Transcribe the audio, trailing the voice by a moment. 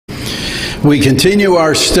We continue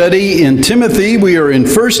our study in Timothy. We are in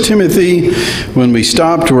 1 Timothy. When we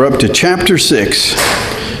stopped, we're up to chapter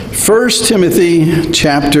 6. 1 Timothy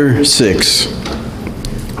chapter 6.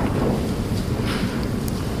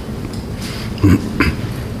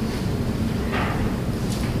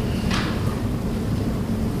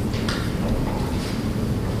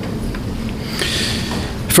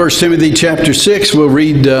 First Timothy chapter 6, we'll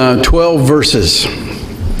read 12 verses.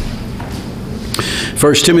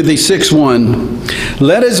 1 Timothy 6:1.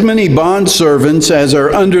 Let as many bondservants as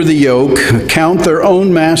are under the yoke count their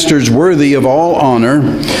own masters worthy of all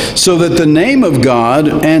honor, so that the name of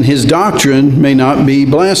God and his doctrine may not be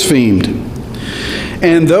blasphemed.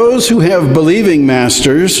 And those who have believing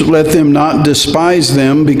masters, let them not despise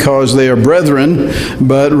them because they are brethren,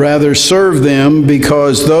 but rather serve them,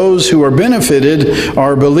 because those who are benefited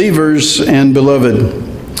are believers and beloved.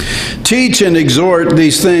 Teach and exhort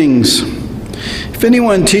these things. If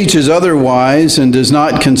anyone teaches otherwise and does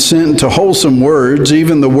not consent to wholesome words,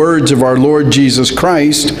 even the words of our Lord Jesus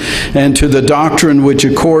Christ, and to the doctrine which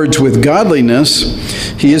accords with godliness,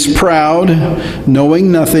 he is proud,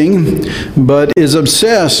 knowing nothing, but is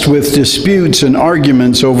obsessed with disputes and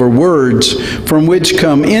arguments over words, from which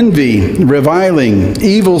come envy, reviling,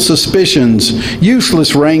 evil suspicions,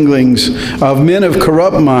 useless wranglings of men of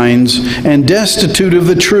corrupt minds, and destitute of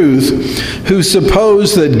the truth, who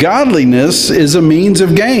suppose that godliness is a means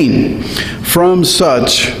of gain. From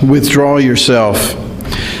such withdraw yourself.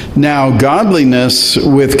 Now godliness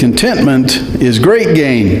with contentment is great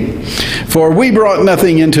gain. For we brought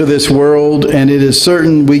nothing into this world, and it is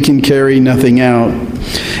certain we can carry nothing out.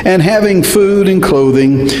 And having food and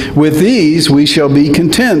clothing, with these we shall be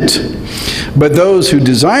content. But those who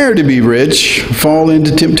desire to be rich fall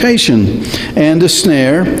into temptation and a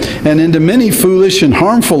snare, and into many foolish and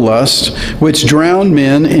harmful lusts, which drown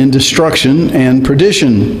men in destruction and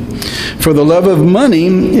perdition. For the love of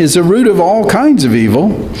money is a root of all kinds of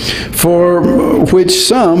evil, for which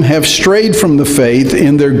some have strayed from the faith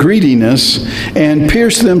in their greediness, and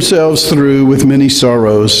pierced themselves through with many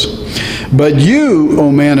sorrows. But you,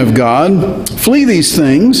 O man of God, flee these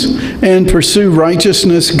things, and pursue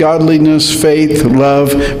righteousness, godliness, faith,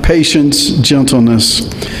 love, patience, gentleness.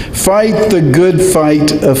 Fight the good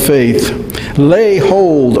fight of faith. Lay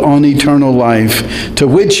hold on eternal life, to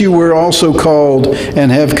which you were also called, and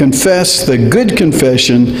have confessed the good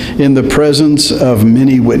confession in the presence of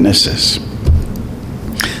many witnesses.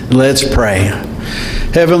 Let's pray.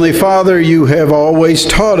 Heavenly Father, you have always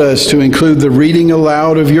taught us to include the reading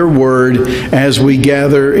aloud of your word as we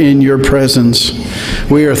gather in your presence.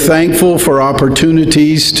 We are thankful for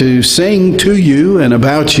opportunities to sing to you and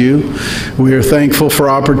about you. We are thankful for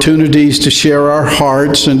opportunities to share our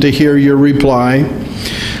hearts and to hear your reply.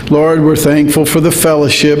 Lord, we're thankful for the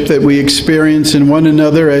fellowship that we experience in one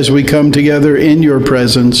another as we come together in your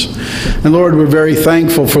presence. And Lord, we're very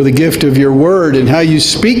thankful for the gift of your word and how you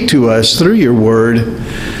speak to us through your word.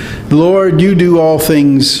 Lord, you do all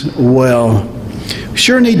things well. We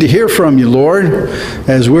sure need to hear from you, Lord,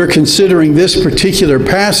 as we're considering this particular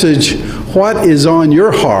passage. What is on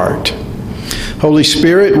your heart? Holy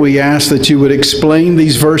Spirit, we ask that you would explain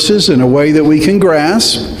these verses in a way that we can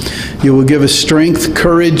grasp. You will give us strength,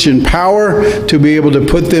 courage, and power to be able to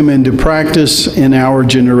put them into practice in our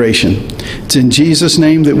generation. It's in Jesus'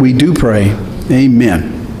 name that we do pray.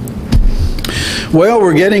 Amen. Well,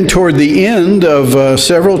 we're getting toward the end of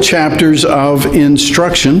several chapters of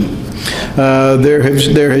instruction. There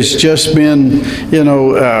has just been,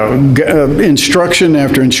 instruction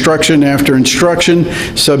after instruction after instruction.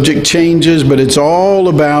 Subject changes, but it's all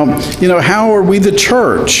about, how are we the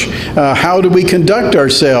church? How do we conduct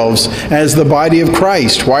ourselves as the body of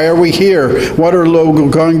Christ? Why are we here? What are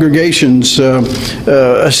local congregations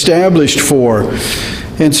established for?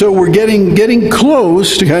 And so we're getting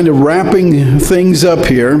close to kind of wrapping things up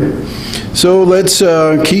here. So let's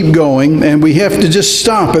keep going, and we have to just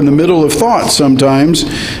stop in the middle of thoughts sometimes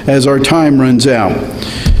as our time runs out.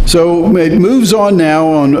 So it moves on now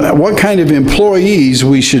on what kind of employees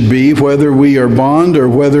we should be, whether we are bond or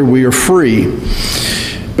whether we are free.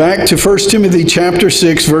 Back to 1 Timothy chapter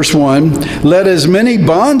 6, verse 1. Let as many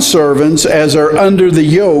bondservants as are under the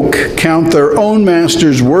yoke count their own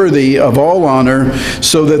masters worthy of all honor,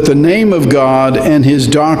 so that the name of God and his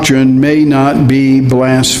doctrine may not be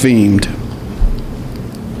blasphemed.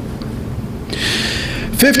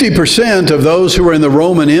 50% of those who were in the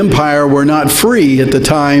Roman Empire were not free at the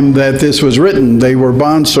time that this was written. They were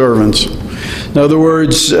bondservants. In other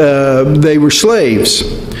words, they were slaves.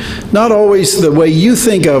 Not always the way you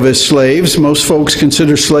think of as slaves. Most folks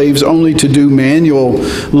consider slaves only to do manual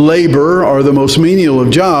labor or the most menial of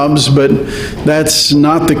jobs, but that's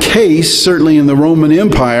not the case. Certainly in the Roman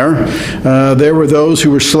Empire, there were those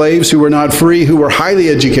who were slaves who were not free, who were highly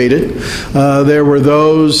educated. There were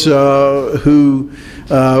those who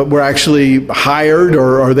were actually hired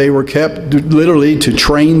or they were kept literally to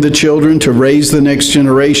train the children, to raise the next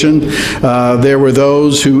generation. There were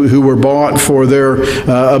those who were bought for their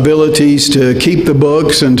abilities to keep the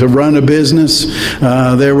books and to run a business.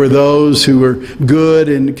 There were those who were good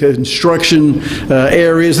in construction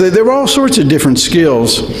areas. There were all sorts of different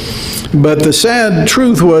skills. But the sad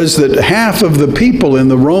truth was that half of the people in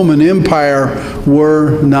the Roman Empire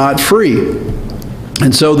were not free.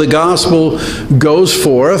 And so the gospel goes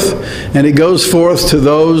forth, and it goes forth to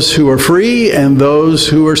those who are free and those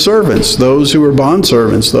who are servants, those who are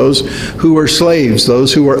bondservants, those who are slaves,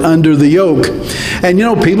 those who are under the yoke. And you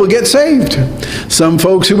know, people get saved. Some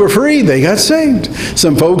folks who were free, they got saved.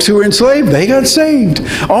 Some folks who were enslaved, they got saved.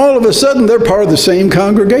 All of a sudden, they're part of the same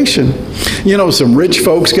congregation. You know, some rich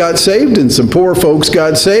folks got saved and some poor folks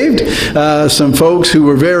got saved. Some folks who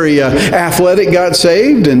were very athletic got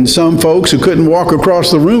saved, and some folks who couldn't walk across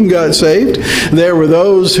the room got saved. There were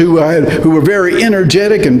those who were very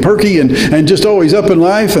energetic and perky and just always up in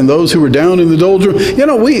life, and those who were down in the doldrums. You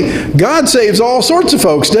know, God saves all sorts of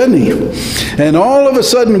folks, doesn't He? And all of a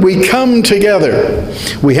sudden we come together.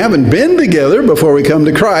 We haven't been together before we come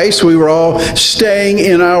to Christ. We were all staying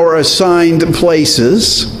in our assigned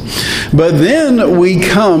places. But then we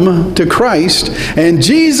come to Christ, and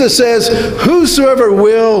Jesus says, "Whosoever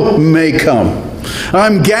will may come.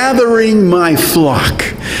 I'm gathering my flock.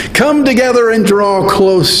 Come together and draw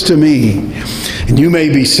close to me." And you may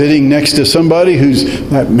be sitting next to somebody who's,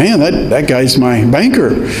 man, that guy's my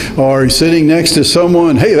banker. Or sitting next to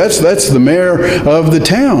someone, hey, that's the mayor of the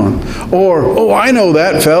town. Or, oh, I know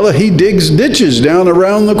that fella. He digs ditches down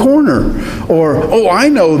around the corner. Or, oh, I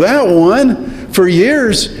know that one. For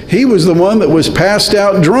years, he was the one that was passed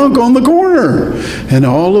out drunk on the corner. And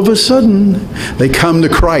all of a sudden, they come to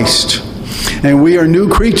Christ. And we are new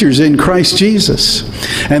creatures in Christ Jesus.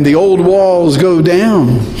 And the old walls go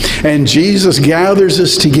down. And Jesus gathers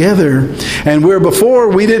us together. And where before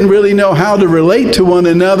we didn't really know how to relate to one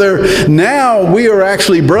another, now we are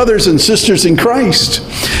actually brothers and sisters in Christ.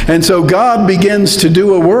 And so God begins to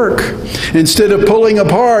do a work. Instead of pulling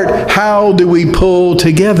apart, how do we pull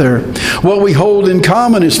together? What we hold in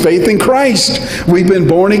common is faith in Christ. We've been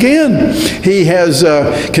born again. He has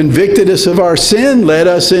convicted us of our sin, led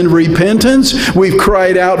us in repentance. We've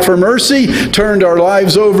cried out for mercy, turned our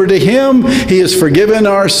lives over to Him. He has forgiven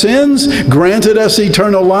our sins, granted us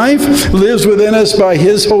eternal life, lives within us by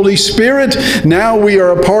His Holy Spirit. Now we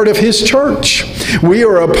are a part of His church. We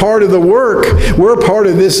are a part of the work. We're a part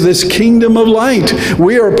of this kingdom of light.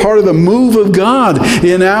 We are a part of the move of God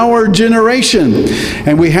in our generation.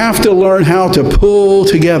 And we have to learn how to pull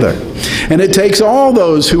together. And it takes all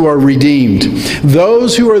those who are redeemed,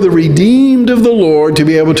 those who are the redeemed of the Lord, to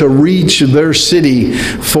be able to reach their city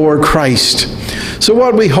for Christ. So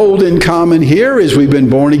what we hold in common here is we've been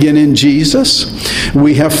born again in Jesus.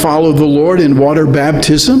 We have followed the Lord in water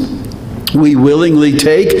baptism. We willingly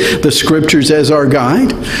take the Scriptures as our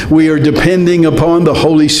guide. We are depending upon the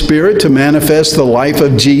Holy Spirit to manifest the life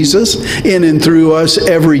of Jesus in and through us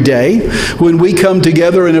every day. When we come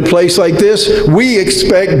together in a place like this, we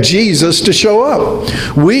expect Jesus to show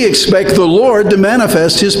up. We expect the Lord to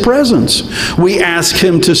manifest His presence. We ask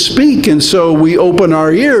Him to speak, and so we open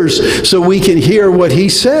our ears so we can hear what He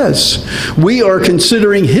says. We are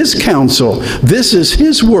considering His counsel. This is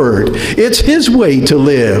His word. It's His way to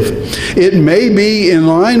live. It may be in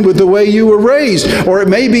line with the way you were raised, or it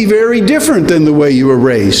may be very different than the way you were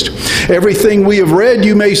raised. Everything we have read,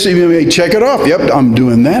 you may see, you may check it off. Yep, I'm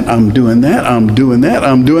doing that, I'm doing that, I'm doing that,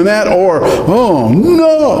 I'm doing that. Or, oh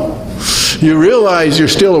no, you realize you're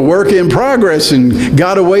still a work in progress and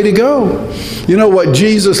got a way to go. You know, what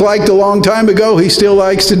Jesus liked a long time ago, He still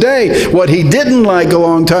likes today. What He didn't like a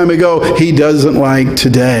long time ago, He doesn't like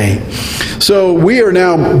today. So we are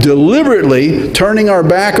now deliberately turning our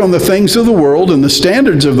back on the things of the world and the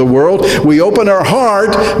standards of the world. We open our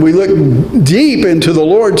heart, we look deep into the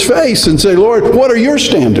Lord's face and say, Lord, what are your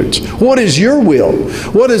standards? What is your will?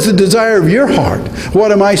 What is the desire of your heart?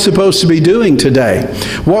 What am I supposed to be doing today?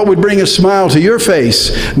 What would bring a smile to your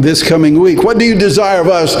face this coming week? What do you desire of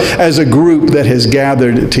us as a group that has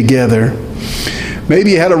gathered together?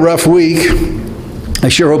 Maybe you had a rough week. I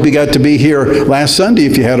sure hope you got to be here last Sunday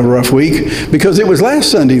if you had a rough week, because it was last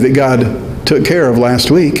Sunday that God took care of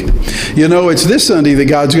last week. You know, it's this Sunday that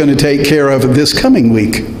God's going to take care of this coming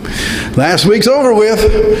week. Last week's over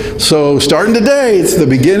with, so starting today, it's the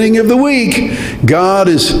beginning of the week. God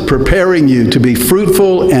is preparing you to be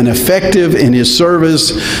fruitful and effective in His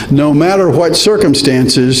service, no matter what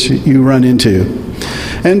circumstances you run into.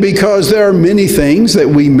 And because there are many things that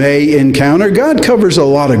we may encounter, God covers a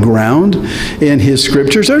lot of ground in His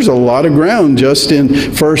Scriptures. There's a lot of ground just in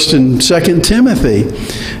 1st and 2nd Timothy.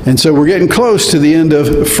 And so we're getting close to the end of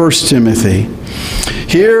 1st Timothy.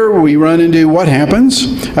 Here we run into what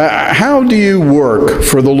happens. How do you work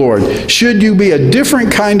for the Lord? Should you be a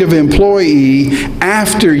different kind of employee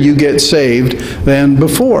after you get saved than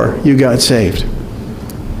before you got saved?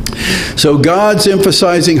 So God's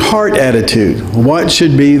emphasizing heart attitude. What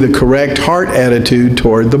should be the correct heart attitude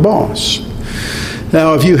toward the boss?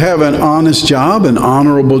 Now, if you have an honest job, an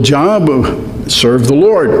honorable job, serve the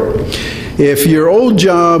Lord. If your old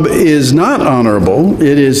job is not honorable,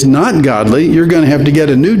 it is not godly, you're going to have to get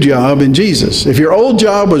a new job in Jesus. If your old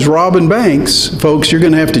job was robbing banks, folks, you're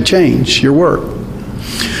going to have to change your work.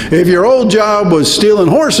 If your old job was stealing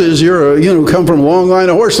horses, come from a long line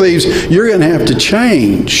of horse thieves, you're going to have to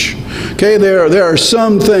change. Okay, there are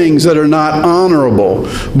some things that are not honorable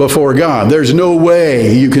before God. There's no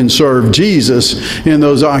way you can serve Jesus in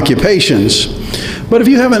those occupations. But if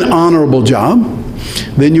you have an honorable job,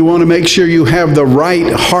 then you want to make sure you have the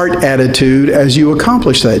right heart attitude as you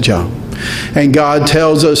accomplish that job. And God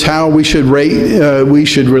tells us how we should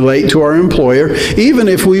relate to our employer, even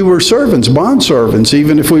if we were servants, bond servants,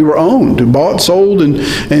 even if we were owned, bought, sold,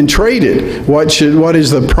 and traded. What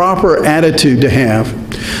is the proper attitude to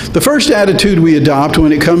have? The first attitude we adopt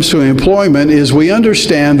when it comes to employment is we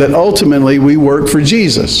understand that ultimately we work for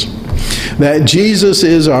Jesus, that Jesus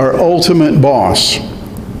is our ultimate boss.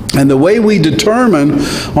 And the way we determine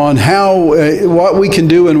on what we can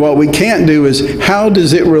do and what we can't do is how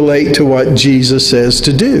does it relate to what Jesus says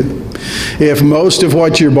to do? If most of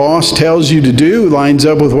what your boss tells you to do lines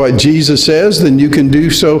up with what Jesus says, then you can do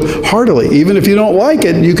so heartily. Even if you don't like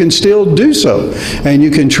it, you can still do so. And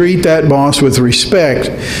you can treat that boss with respect.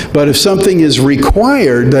 But if something is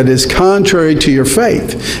required that is contrary to your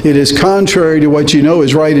faith, it is contrary to what you know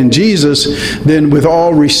is right in Jesus, then with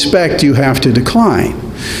all respect you have to decline.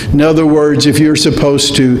 In other words, if you're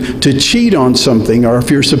supposed to cheat on something, or if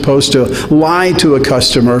you're supposed to lie to a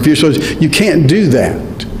customer, you can't do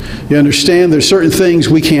that. You understand there's certain things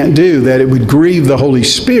we can't do that it would grieve the Holy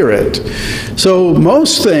Spirit. So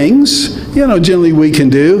most things, generally we can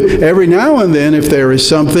do. Every now and then, if there is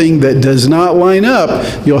something that does not line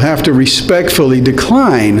up, you'll have to respectfully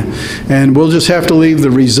decline. And we'll just have to leave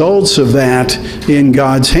the results of that in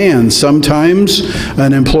God's hands. Sometimes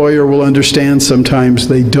an employer will understand, sometimes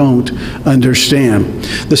they don't understand.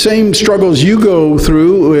 The same struggles you go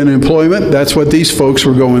through in employment, that's what these folks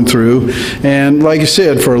were going through. And like I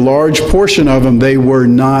said, for a large portion of them, they were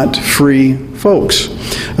not free folks.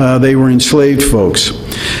 They were enslaved folks.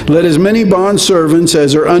 Let as many bondservants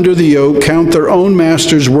as are under the yoke count their own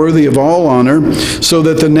masters worthy of all honor, so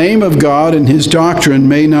that the name of God and His doctrine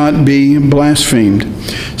may not be blasphemed.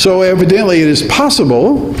 So evidently it is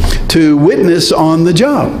possible to witness on the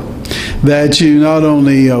job, that you not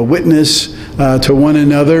only witness to one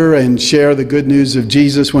another and share the good news of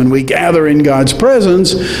Jesus when we gather in God's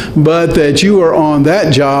presence, but that you are on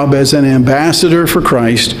that job as an ambassador for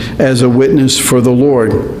Christ, as a witness for the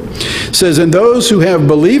Lord. It says, and those who have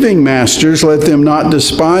believing masters, let them not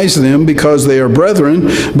despise them because they are brethren,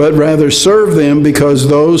 but rather serve them because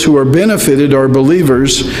those who are benefited are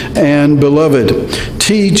believers and beloved.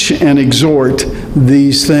 Teach and exhort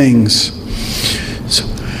these things.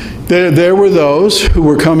 There were those who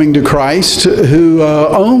were coming to Christ who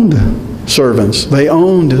owned servants. They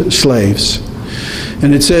owned slaves.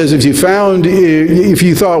 And it says if you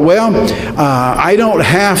thought, well, I don't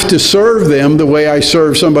have to serve them the way I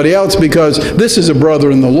serve somebody else because this is a brother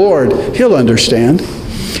in the Lord, he'll understand.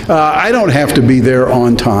 I don't have to be there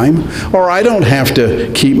on time, or I don't have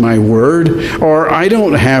to keep my word, or I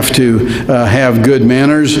don't have to have good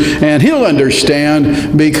manners, and he'll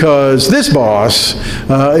understand because this boss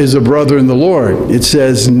is a brother in the Lord. It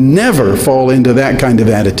says never fall into that kind of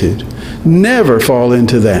attitude. Never fall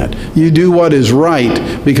into that. You do what is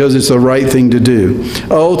right because it's the right thing to do.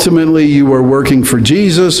 Ultimately, you are working for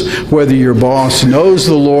Jesus, whether your boss knows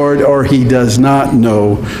the Lord or he does not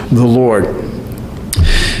know the Lord.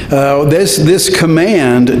 This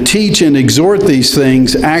command, teach and exhort these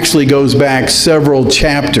things, actually goes back several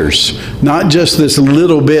chapters. Not just this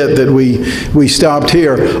little bit that we stopped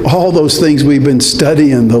here. All those things we've been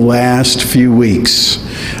studying the last few weeks.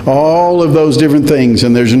 All of those different things,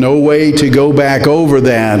 and there's no way to go back over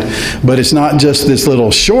that. But it's not just this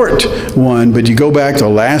little short one, but you go back to the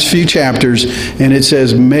last few chapters, and it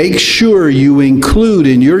says, make sure you include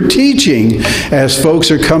in your teaching, as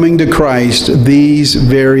folks are coming to Christ, these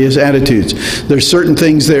various attitudes. There's certain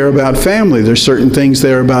things there about family. There's certain things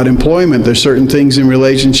there about employment. There's certain things in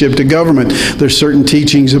relationship to government. There's certain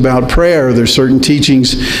teachings about prayer. There's certain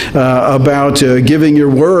teachings about giving your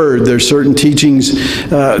word. There's certain teachings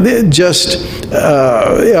about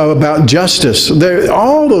justice.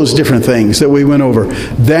 All those different things that we went over.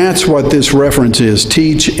 That's what this reference is.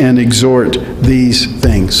 Teach and exhort these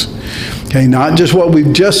things. Okay, not just what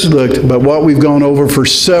we've just looked, but what we've gone over for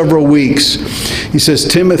several weeks. He says,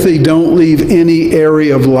 Timothy, don't leave any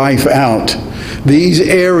area of life out. These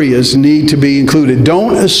areas need to be included.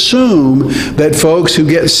 Don't assume that folks who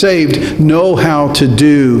get saved know how to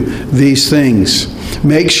do these things.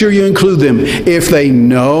 Make sure you include them. If they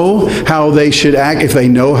know how they should act, if they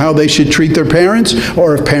know how they should treat their parents,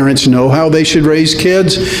 or if parents know how they should raise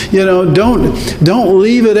kids, don't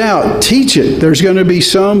leave it out. Teach it. There's going to be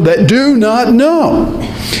some that do not know.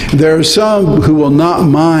 There are some who will not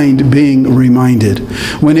mind being reminded.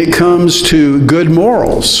 When it comes to good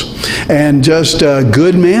morals and just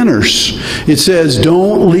good manners, it says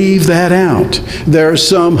don't leave that out. There are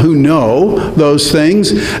some who know those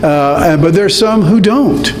things, but there are some who don't.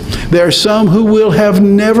 There are some who will have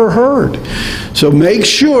never heard. So make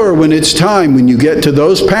sure when it's time, when you get to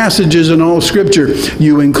those passages in all Scripture,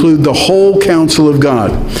 you include the whole counsel of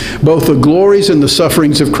God, both the glories and the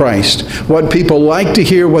sufferings of Christ, what people like to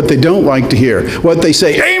hear, what they don't like to hear, what they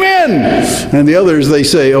say, amen, and the others they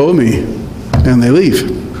say, oh me, and they leave.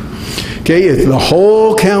 Okay, it's the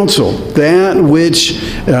whole counsel, that which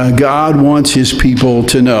God wants His people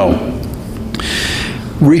to know.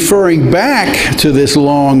 Referring back to this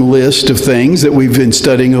long list of things that we've been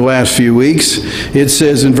studying the last few weeks, it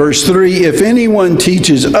says in verse 3, if anyone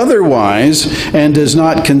teaches otherwise and does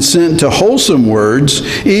not consent to wholesome words,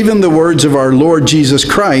 even the words of our Lord Jesus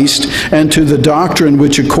Christ, and to the doctrine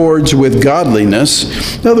which accords with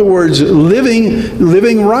godliness, in other words,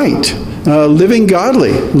 living right, living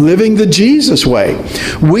godly, living the Jesus way.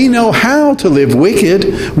 We know how to live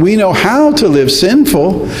wicked. We know how to live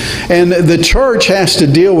sinful. And the church has to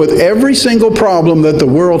deal with every single problem that the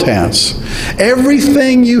world has.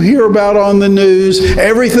 Everything you hear about on the news,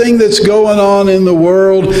 everything that's going on in the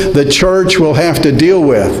world, the church will have to deal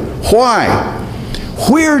with. Why?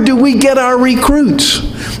 Where do we get our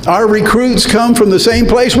recruits? Our recruits come from the same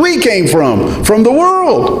place we came from the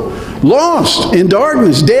world. Lost in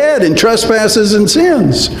darkness, dead in trespasses and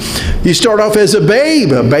sins. You start off as a babe.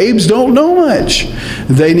 Babes don't know much.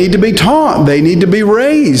 They need to be taught. They need to be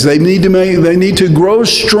raised. They need to grow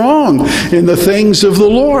strong in the things of the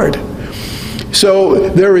Lord. So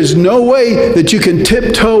there is no way that you can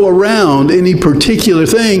tiptoe around any particular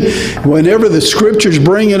thing. Whenever the Scriptures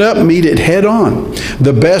bring it up, meet it head on.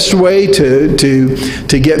 The best way to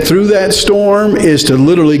get through that storm is to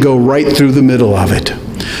literally go right through the middle of it.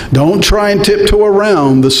 Don't try and tiptoe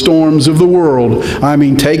around the storms of the world. I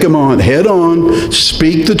mean, take them on head on.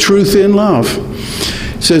 Speak the truth in love.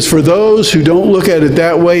 It says, for those who don't look at it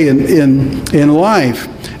that way in life,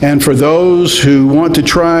 and for those who want to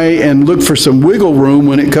try and look for some wiggle room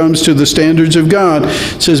when it comes to the standards of God,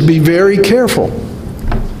 it says, be very careful.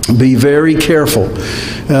 Be very careful.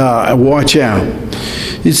 Watch out.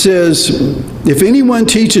 It says, if anyone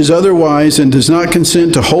teaches otherwise and does not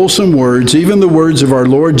consent to wholesome words, even the words of our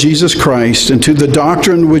Lord Jesus Christ, and to the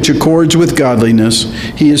doctrine which accords with godliness,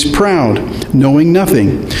 he is proud, knowing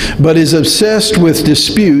nothing, but is obsessed with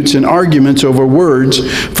disputes and arguments over words,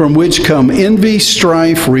 from which come envy,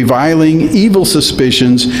 strife, reviling, evil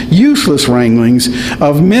suspicions, useless wranglings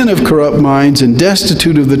of men of corrupt minds and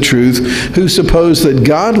destitute of the truth, who suppose that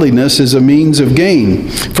godliness is a means of gain.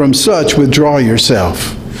 From such withdraw yourself.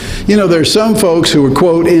 You know, there's some folks who are,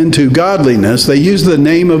 quote, into godliness. They use the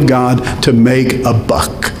name of God to make a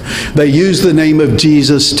buck. They use the name of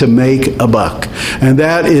Jesus to make a buck. And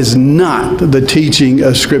that is not the teaching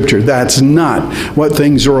of Scripture. That's not what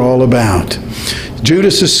things are all about.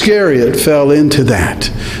 Judas Iscariot fell into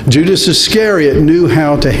that. Judas Iscariot knew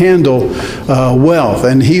how to handle wealth,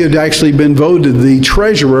 and he had actually been voted the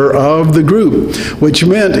treasurer of the group, which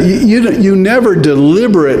meant you never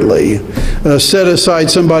deliberately set aside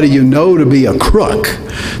somebody you know to be a crook,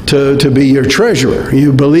 to be your treasurer.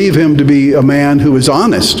 You believe him to be a man who is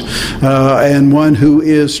honest and one who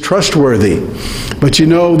is trustworthy. But you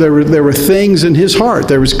know, there were things in his heart.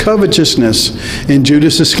 There was covetousness in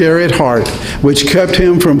Judas Iscariot's heart, which kept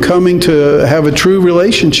him from coming to have a true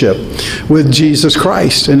relationship with Jesus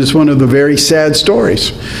Christ. And it's one of the very sad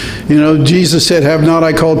stories. You know, Jesus said, "Have not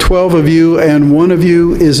I called 12 of you, and one of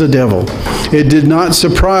you is a devil?" It did not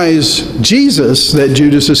surprise Jesus that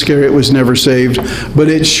Judas Iscariot was never saved, but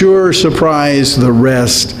it sure surprised the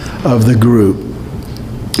rest of the group.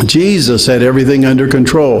 Jesus had everything under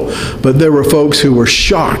control, but there were folks who were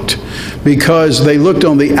shocked because they looked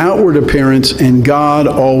on the outward appearance, and God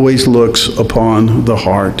always looks upon the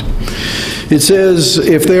heart. It says,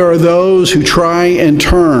 if there are those who try and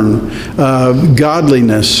turn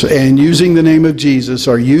godliness and using the name of Jesus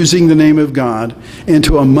or using the name of God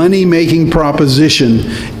into a money-making proposition,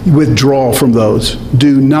 withdraw from those.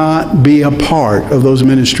 Do not be a part of those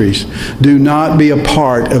ministries. Do not be a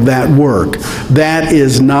part of that work. That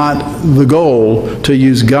is not the goal, to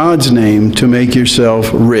use God's name to make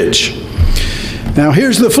yourself rich. Now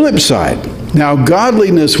here's the flip side. Now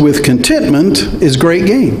godliness with contentment is great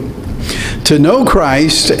gain. To know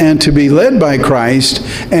Christ and to be led by Christ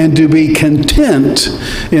and to be content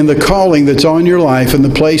in the calling that's on your life and the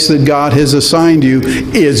place that God has assigned you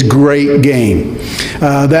is great gain.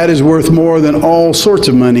 That is worth more than all sorts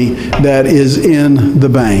of money that is in the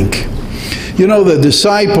bank. You know, the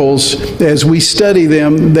disciples, as we study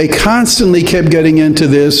them, they constantly kept getting into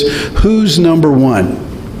this, who's number one?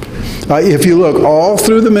 If you look all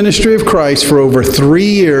through the ministry of Christ for over 3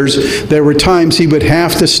 years, there were times he would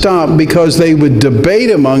have to stop because they would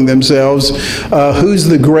debate among themselves who's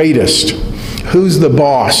the greatest, who's the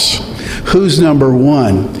boss, who's number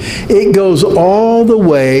one. It goes all the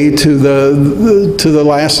way to the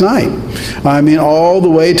last night. I mean, all the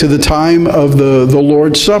way to the time of the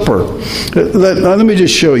Lord's Supper. Let me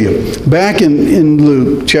just show you. Back in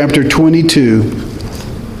Luke chapter 22,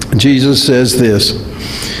 Jesus says this.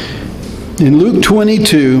 In Luke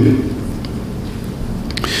 22,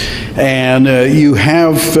 and you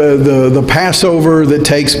have the Passover that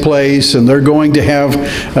takes place, and they're going to have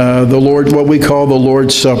what we call the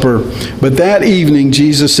Lord's Supper. But that evening,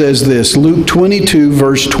 Jesus says this, Luke 22,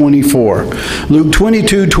 verse 24. Luke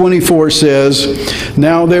 22:24 says,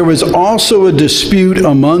 "Now there was also a dispute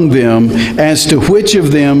among them as to which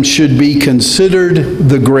of them should be considered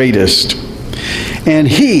the greatest. And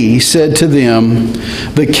he said to them,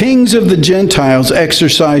 the kings of the Gentiles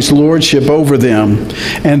exercise lordship over them,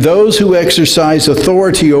 and those who exercise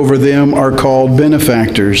authority over them are called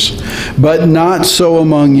benefactors. But not so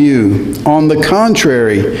among you. On the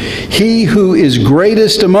contrary, he who is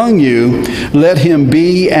greatest among you, let him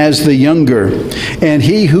be as the younger, and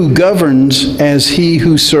he who governs as he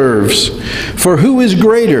who serves. For who is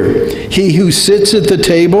greater, he who sits at the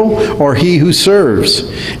table or he who serves?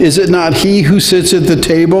 Is it not he who sits at the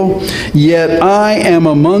table? Yet I am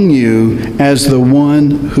among you as the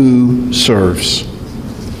one who serves."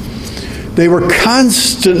 They were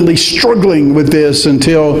constantly struggling with this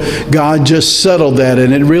until God just settled that.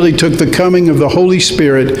 And it really took the coming of the Holy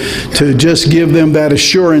Spirit to just give them that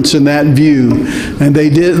assurance and that view. And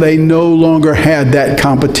they no longer had that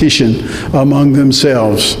competition among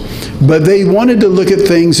themselves. But they wanted to look at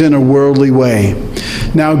things in a worldly way.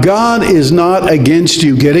 Now, God is not against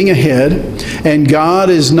you getting ahead, and God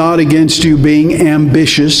is not against you being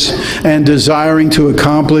ambitious and desiring to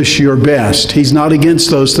accomplish your best. He's not against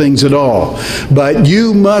those things at all. But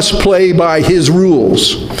you must play by His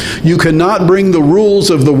rules. You cannot bring the rules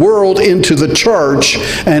of the world into the church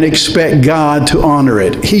and expect God to honor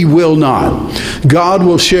it. He will not. God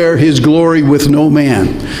will share His glory with no man.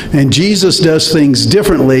 And Jesus does things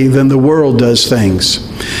differently than the world does things.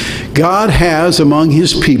 God has among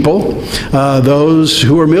His people those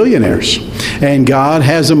who are millionaires. And God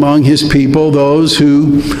has among His people those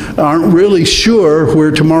who aren't really sure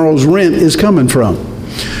where tomorrow's rent is coming from.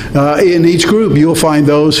 In each group, you'll find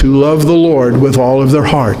those who love the Lord with all of their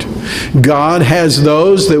heart. God has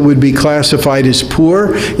those that would be classified as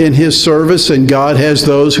poor in His service, and God has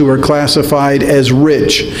those who are classified as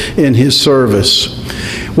rich in His service.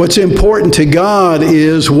 What's important to God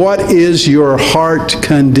is, what is your heart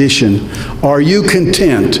condition? Are you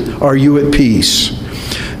content? Are you at peace?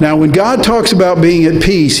 Now, when God talks about being at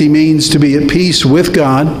peace, He means to be at peace with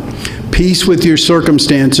God, peace with your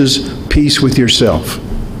circumstances, peace with yourself.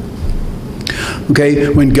 Okay,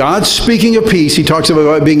 when God's speaking of peace, He talks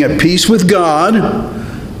about being at peace with God,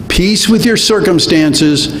 peace with your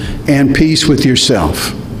circumstances, and peace with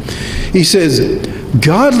yourself. He says,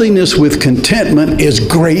 godliness with contentment is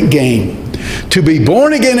great gain. to be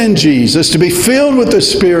born again in Jesus, to be filled with the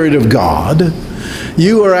Spirit of God.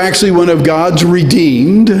 You are actually one of God's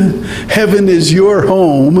redeemed. Heaven is your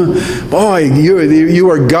home. Boy, you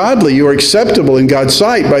are godly. You are acceptable in God's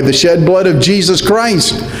sight by the shed blood of Jesus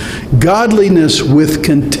Christ. Godliness with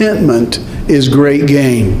contentment is great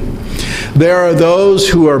gain. There are those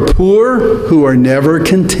who are poor who are never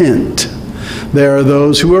content. There are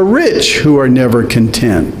those who are rich who are never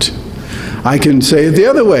content. I can say it the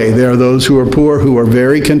other way. There are those who are poor who are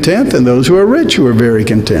very content, and those who are rich who are very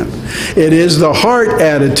content. It is the heart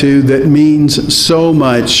attitude that means so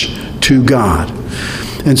much to God.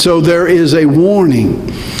 And so there is a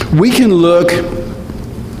warning. We can look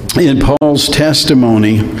in Paul's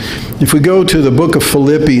testimony. If we go to the book of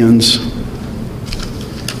Philippians,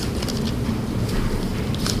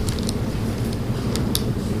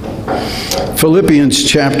 Philippians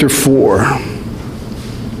chapter 4.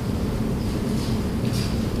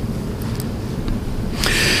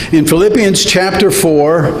 In Philippians chapter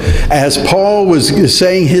 4, as Paul was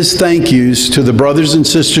saying his thank yous to the brothers and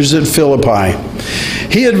sisters at Philippi,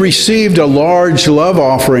 he had received a large love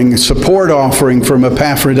offering, support offering from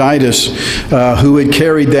Epaphroditus, who had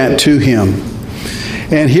carried that to him.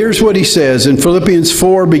 And here's what he says in Philippians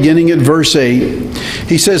 4, beginning at verse 8.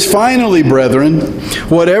 He says, "Finally, brethren,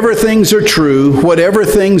 whatever things are true, whatever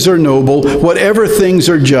things are noble, whatever things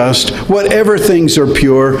are just, whatever things are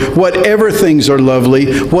pure, whatever things are lovely,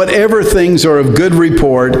 whatever things are of good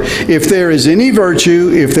report, if there is any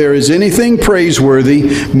virtue, if there is anything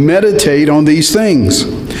praiseworthy, meditate on these things.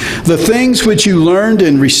 The things which you learned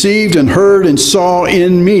and received and heard and saw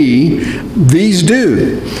in me, these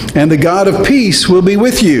do, and the God of peace will be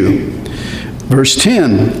with you." Verse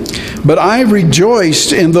 10, "But I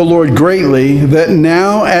rejoiced in the Lord greatly that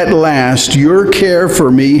now at last your care for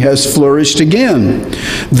me has flourished again,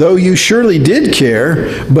 though you surely did care,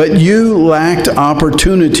 but you lacked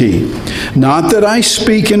opportunity. Not that I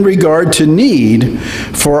speak in regard to need,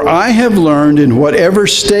 for I have learned in whatever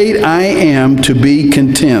state I am to be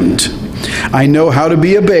content. I know how to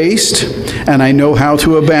be abased, and I know how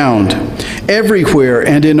to abound. Everywhere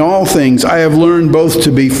and in all things I have learned both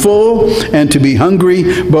to be full and to be hungry,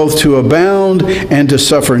 both to abound and to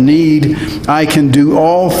suffer need. I can do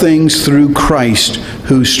all things through Christ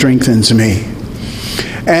who strengthens me."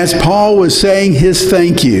 As Paul was saying his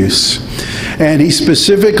thank yous, and he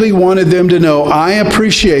specifically wanted them to know, I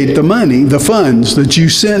appreciate the money, the funds that you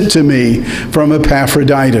sent to me from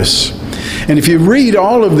Epaphroditus. And if you read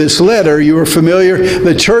all of this letter, you are familiar,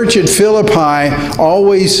 the church at Philippi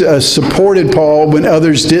always supported Paul when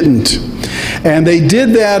others didn't. And they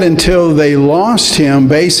did that until they lost him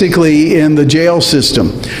basically in the jail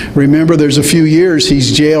system. Remember, there's a few years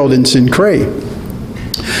he's jailed in Sincre.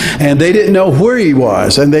 And they didn't know where he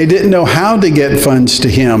was, and they didn't know how to get funds to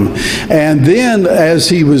him. And then as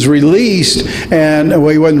he was released, well,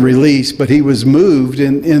 he wasn't released, but he was moved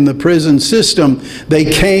in the prison system, they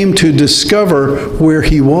came to discover where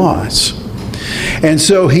he was. And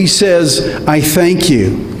so he says, I thank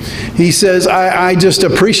you. He says, I just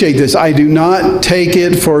appreciate this. I do not take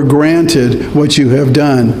it for granted what you have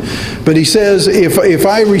done. But he says, if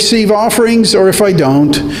I receive offerings or if I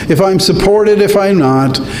don't, if I'm supported, if I'm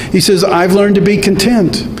not, he says, I've learned to be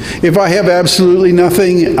content. If I have absolutely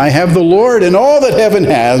nothing, I have the Lord and all that heaven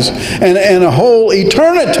has, and a whole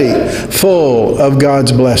eternity full of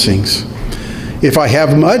God's blessings. If I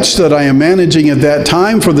have much that I am managing at that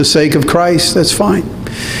time for the sake of Christ, that's fine.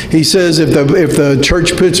 He says, if the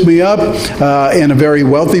church puts me up in a very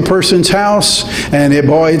wealthy person's house, and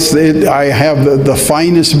I have the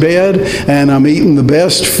finest bed, and I'm eating the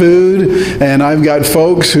best food, and I've got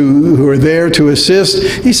folks who are there to assist,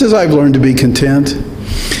 he says, I've learned to be content.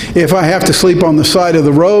 If I have to sleep on the side of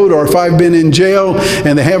the road, or if I've been in jail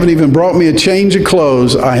and they haven't even brought me a change of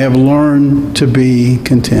clothes, I have learned to be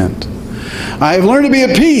content. I have learned to be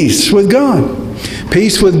at peace with God.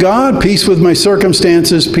 Peace with God, peace with my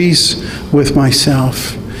circumstances, peace with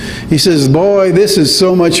myself. He says, boy, this is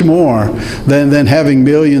so much more than having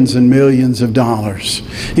millions and millions of dollars.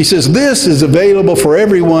 He says, this is available for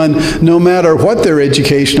everyone, no matter what their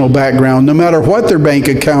educational background, no matter what their bank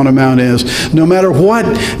account amount is, no matter what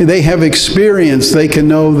they have experienced, they can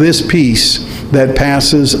know this peace that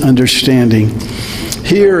passes understanding.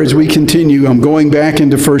 Here, as we continue, I'm going back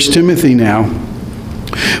into 1 Timothy now.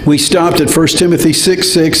 We stopped at 1 Timothy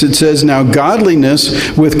 6:6. It says, "Now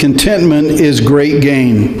godliness with contentment is great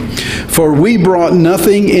gain. For we brought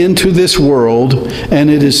nothing into this world, and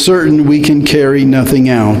it is certain we can carry nothing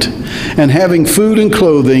out. And having food and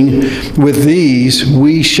clothing, with these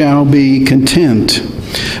we shall be content.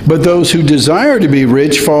 But those who desire to be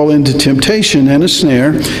rich fall into temptation and a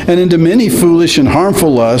snare, and into many foolish and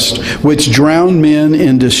harmful lusts, which drown men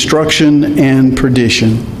in destruction and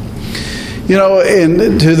perdition. You know,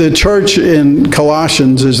 and to the church in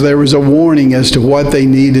Colossians, as there was a warning as to what they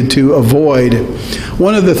needed to avoid.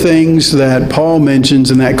 One of the things that Paul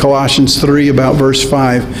mentions in that Colossians 3 about verse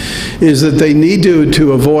 5 is that they need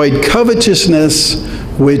to avoid covetousness,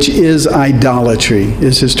 which is idolatry,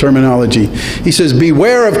 is his terminology. He says,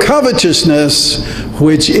 beware of covetousness,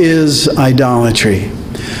 which is idolatry.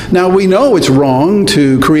 Now, we know it's wrong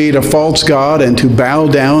to create a false god and to bow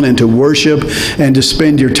down and to worship and to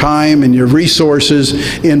spend your time and your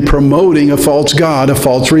resources in promoting a false god, a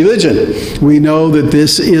false religion. We know that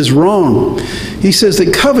this is wrong. He says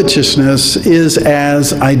that covetousness is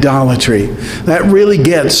as idolatry. That really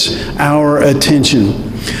gets our attention.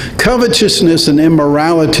 Covetousness and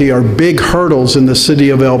immorality are big hurdles in the city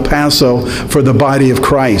of El Paso for the body of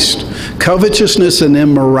Christ. Covetousness and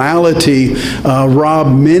immorality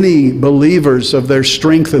rob many believers of their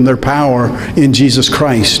strength and their power in Jesus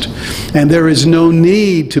Christ. And there is no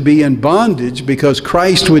need to be in bondage, because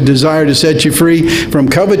Christ would desire to set you free from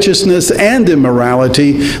covetousness and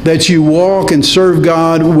immorality, that you walk and serve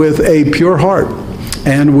God with a pure heart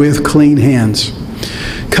and with clean hands.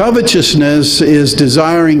 Covetousness is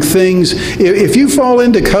desiring things. If you fall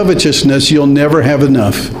into covetousness, you'll never have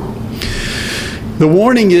enough. The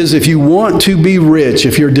warning is, if you want to be rich,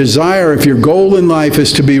 if your goal in life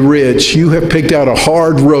is to be rich, you have picked out a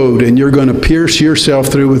hard road and you're going to pierce yourself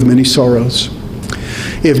through with many sorrows.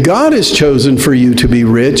 If God has chosen for you to be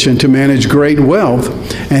rich and to manage great wealth,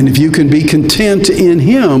 and if you can be content in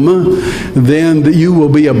Him, then you will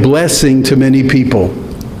be a blessing to many people.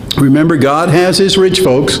 Remember, God has His rich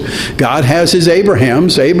folks. God has His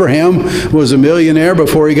Abrahams. Abraham was a millionaire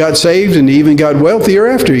before he got saved, and he even got wealthier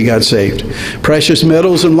after he got saved. Precious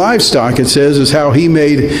metals and livestock, it says, is how he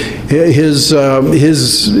made his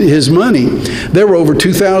money. There were over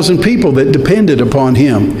 2,000 people that depended upon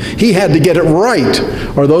him. He had to get it right,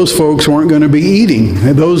 or those folks weren't going to be eating.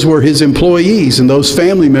 And those were his employees and those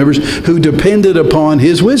family members who depended upon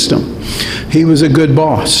his wisdom. He was a good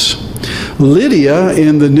boss. Lydia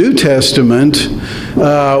in the New Testament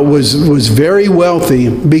was very wealthy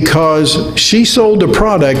because she sold a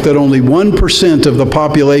product that only 1% of the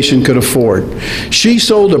population could afford. She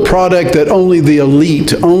sold a product that only the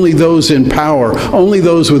elite, only those in power, only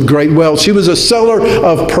those with great wealth. She was a seller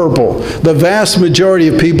of purple. The vast majority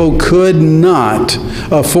of people could not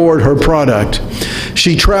afford her product.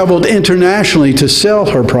 She traveled internationally to sell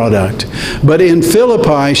her product. But in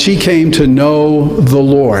Philippi, she came to know the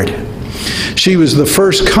Lord. She was the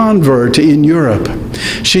first convert in Europe.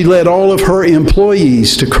 She led all of her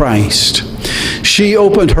employees to Christ. She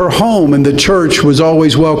opened her home, and the church was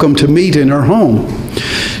always welcome to meet in her home.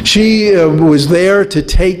 She was there to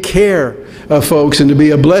take care of folks and to be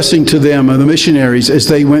a blessing to them and the missionaries as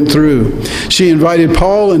they went through. She invited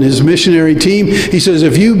Paul and his missionary team. She said,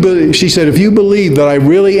 if you believe that I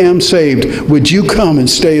really am saved, would you come and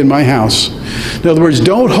stay in my house? In other words,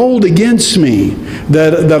 don't hold against me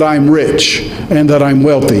that I'm rich and that I'm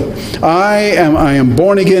wealthy. I am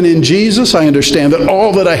born again in Jesus. I understand that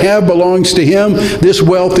all that I have belongs to Him. This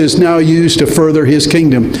wealth is now used to further His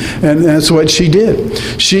kingdom. And that's what she did.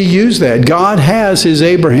 She used that. God has His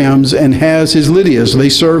Abrahams and has His Lydias. They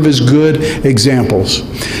serve as good examples.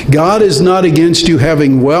 God is not against you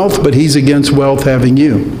having wealth, but He's against wealth having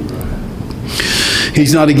you.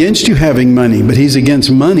 He's not against you having money, but He's against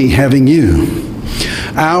money having you.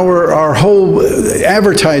 Our whole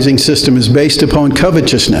advertising system is based upon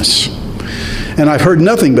covetousness. And I've heard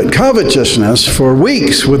nothing but covetousness for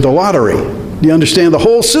weeks with the lottery. You understand? The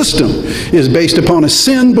whole system is based upon a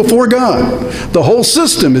sin before God. The whole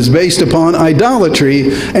system is based upon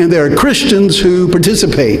idolatry, and there are Christians who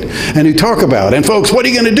participate and who talk about it. And folks, what are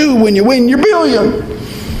you going to do when you win your billion?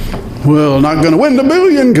 Well, not going to win the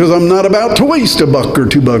billion because I'm not about to waste $1 or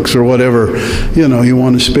 $2 or whatever, you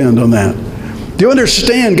want to spend on that. Do you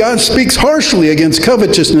understand? God speaks harshly against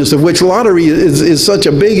covetousness, of which lottery is such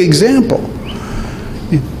a big example.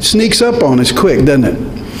 It sneaks up on us quick, doesn't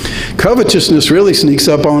it? Covetousness really sneaks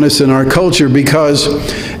up on us in our culture because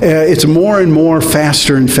it's more and more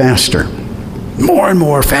faster and faster. More and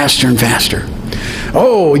more faster and faster.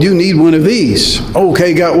 Oh, you need one of these.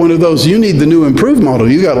 Okay, got one of those. You need the new improved model.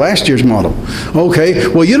 You got last year's model. Okay,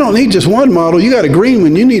 well, you don't need just one model. You got a green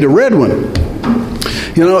one. You need a red one.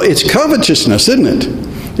 It's covetousness, isn't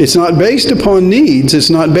it? It's not based upon needs. It's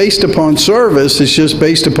not based upon service. It's just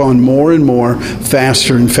based upon more and more,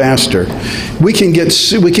 faster and faster. We can get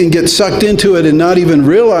sucked into it and not even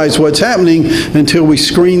realize what's happening until we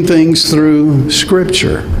screen things through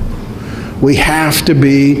Scripture. We have to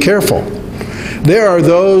be careful. There are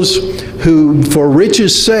those who, for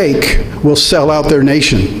riches' sake, will sell out their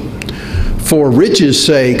nation. For riches'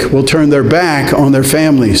 sake, will turn their back on their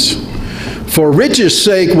families. For riches'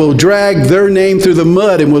 sake, will drag their name through the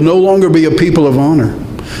mud and will no longer be a people of honor.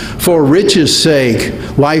 For riches'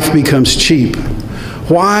 sake, life becomes cheap.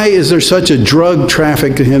 Why is there such a drug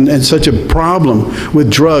traffic and such a problem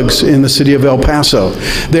with drugs in the city of El Paso?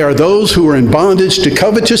 There are those who are in bondage to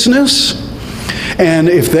covetousness, and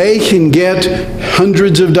if they can get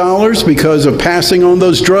hundreds of dollars because of passing on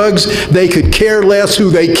those drugs, they could care less who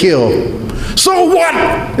they kill. So what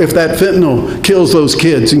if that fentanyl kills those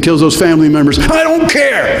kids and kills those family members? I don't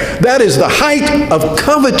care. That is the height of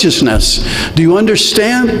covetousness. Do you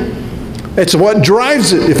understand? It's what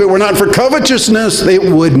drives it. If it were not for covetousness,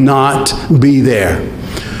 it would not be there.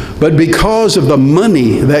 But because of the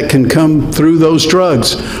money that can come through those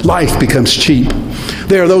drugs, life becomes cheap.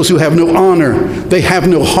 There are those who have no honor. They have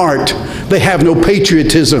no heart. They have no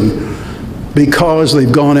patriotism because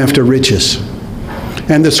they've gone after riches.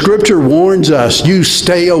 And the Scripture warns us, you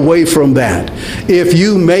stay away from that. If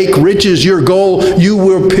you make riches your goal, you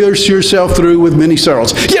will pierce yourself through with many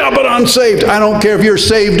sorrows. Yeah, but I'm saved. I don't care if you're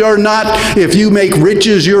saved or not. If you make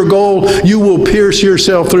riches your goal, you will pierce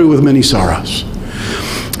yourself through with many sorrows.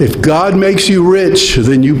 If God makes you rich,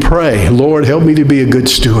 then you pray, Lord, help me to be a good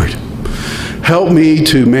steward. Help me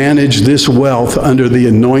to manage this wealth under the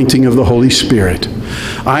anointing of the Holy Spirit.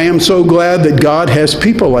 I am so glad that God has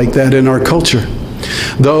people like that in our culture.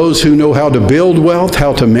 Those who know how to build wealth,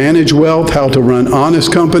 how to manage wealth, how to run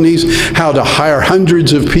honest companies, how to hire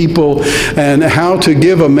hundreds of people, and how to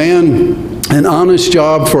give a man an honest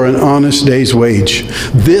job for an honest day's wage.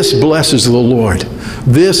 This blesses the Lord.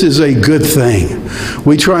 This is a good thing.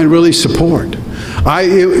 We try and really support.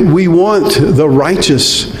 We want the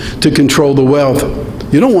righteous to control the wealth.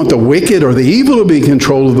 You don't want the wicked or the evil to be in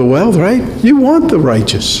control of the wealth, right? You want the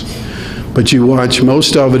righteous. But you watch,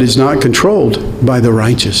 most of it is not controlled by the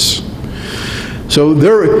righteous. So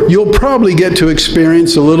you'll probably get to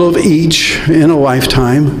experience a little of each in a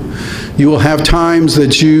lifetime. You will have times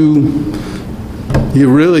that you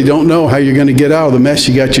really don't know how you're going to get out of the mess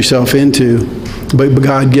you got yourself into, but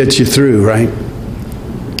God gets you through, right?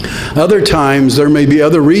 Other times, there may be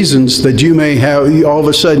other reasons that you may have, all of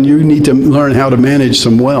a sudden, you need to learn how to manage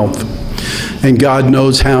some wealth. And God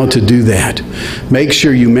knows how to do that. Make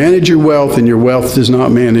sure you manage your wealth and your wealth does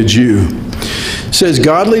not manage you. It says,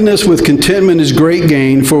 godliness with contentment is great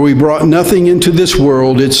gain, for we brought nothing into this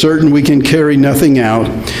world. It's certain we can carry nothing out.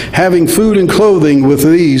 Having food and clothing, with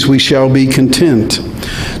these we shall be content.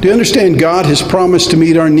 Do you understand? God has promised to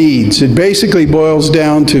meet our needs. It basically boils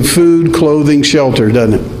down to food, clothing, shelter,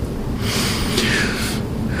 doesn't it?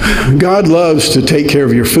 God loves to take care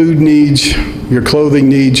of your food needs, your clothing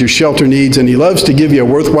needs, your shelter needs, and He loves to give you a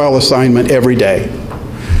worthwhile assignment every day.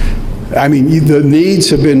 I mean, the needs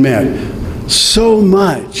have been met. So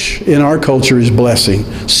much in our culture is blessing.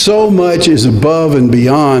 So much is above and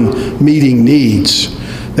beyond meeting needs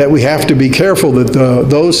that we have to be careful that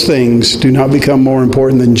those things do not become more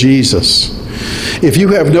important than Jesus. If you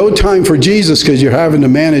have no time for Jesus because you're having to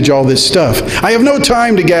manage all this stuff. I have no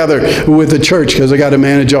time to gather with the church because I got to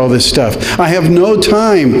manage all this stuff. I have no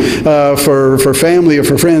time for family or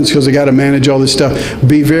for friends because I got to manage all this stuff.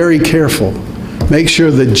 Be very careful. Make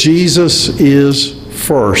sure that Jesus is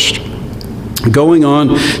first. Going on,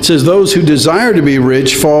 it says, those who desire to be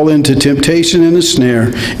rich fall into temptation and a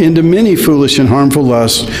snare, into many foolish and harmful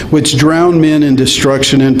lusts, which drown men in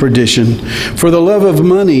destruction and perdition. For the love of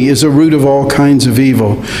money is a root of all kinds of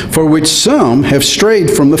evil, for which some have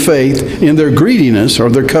strayed from the faith in their greediness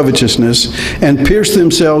or their covetousness, and pierced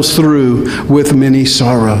themselves through with many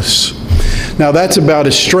sorrows. Now that's about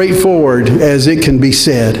as straightforward as it can be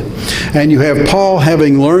said. And you have Paul,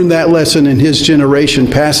 having learned that lesson in his generation,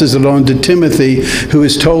 passes it on to Timothy, who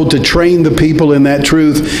is told to train the people in that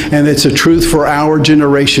truth. And it's a truth for our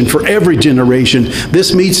generation, for every generation.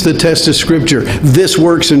 This meets the test of Scripture. This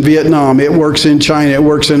works in Vietnam. It works in China. It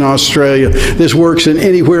works in Australia. This works in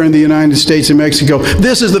anywhere in the United States and Mexico.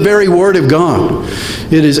 This is the very Word of God.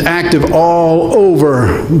 It is active all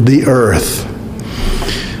over the earth.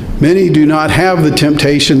 Many do not have the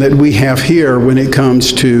temptation that we have here when it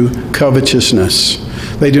comes to covetousness.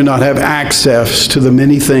 They do not have access to the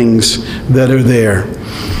many things that are there.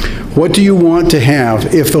 What do you want to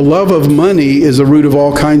have? If the love of money is the root of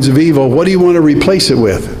all kinds of evil, what do you want to replace it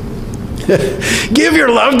with? Give your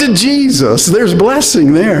love to Jesus. There's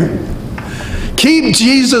blessing there. Keep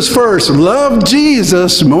Jesus first. Love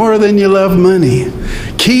Jesus more than you love money.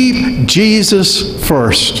 Keep Jesus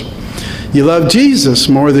first. You love Jesus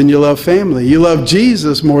more than you love family. You love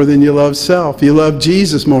Jesus more than you love self. You love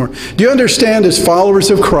Jesus more. Do you understand, as followers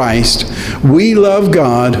of Christ, we love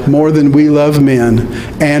God more than we love men,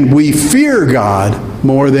 and we fear God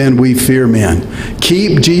more than we fear men.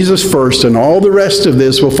 Keep Jesus first, and all the rest of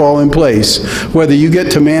this will fall in place. Whether you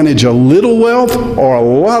get to manage a little wealth or a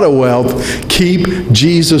lot of wealth, keep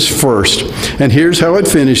Jesus first. And here's how it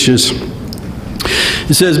finishes.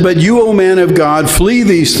 It says, "But you, O man of God, flee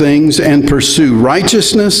these things and pursue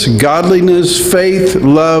righteousness, godliness, faith,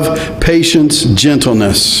 love, patience,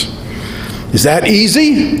 gentleness." Is that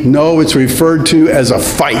easy? No, it's referred to as a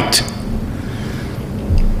fight.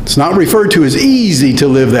 It's not referred to as easy to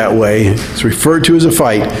live that way. It's referred to as a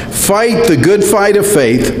fight. Fight the good fight of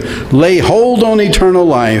faith. Lay hold on eternal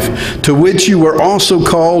life, to which you were also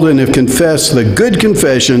called and have confessed the good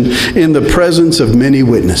confession in the presence of many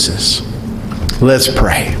witnesses. Let's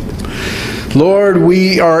pray. Lord,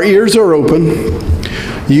 our ears are open.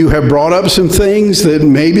 You have brought up some things that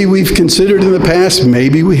maybe we've considered in the past,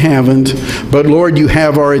 maybe we haven't. But Lord, you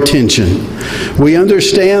have our attention. We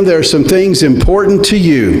understand there are some things important to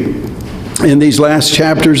you in these last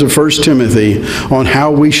chapters of 1 Timothy on how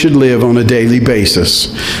we should live on a daily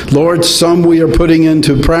basis. Lord, some we are putting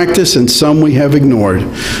into practice and some we have ignored.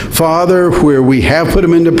 Father, where we have put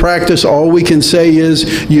them into practice, all we can say is,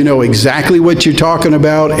 you know exactly what you're talking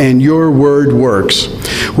about and your word works.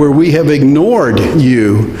 Where we have ignored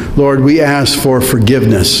you, Lord, we ask for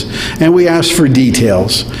forgiveness and we ask for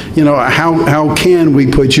details. You know, how can we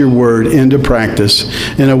put your word into practice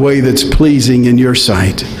in a way that's pleasing in your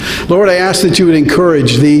sight? Lord, I ask that you would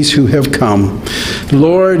encourage these who have come.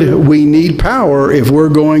 Lord, we need power if we're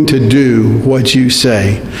going to do what you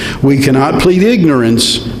say. We cannot plead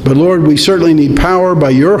ignorance, but Lord, we certainly need power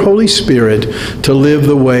by your Holy Spirit to live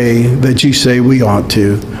the way that you say we ought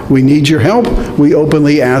to. We need your help. We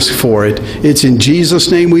openly ask for it. It's in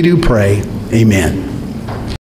Jesus' name we do pray. Amen.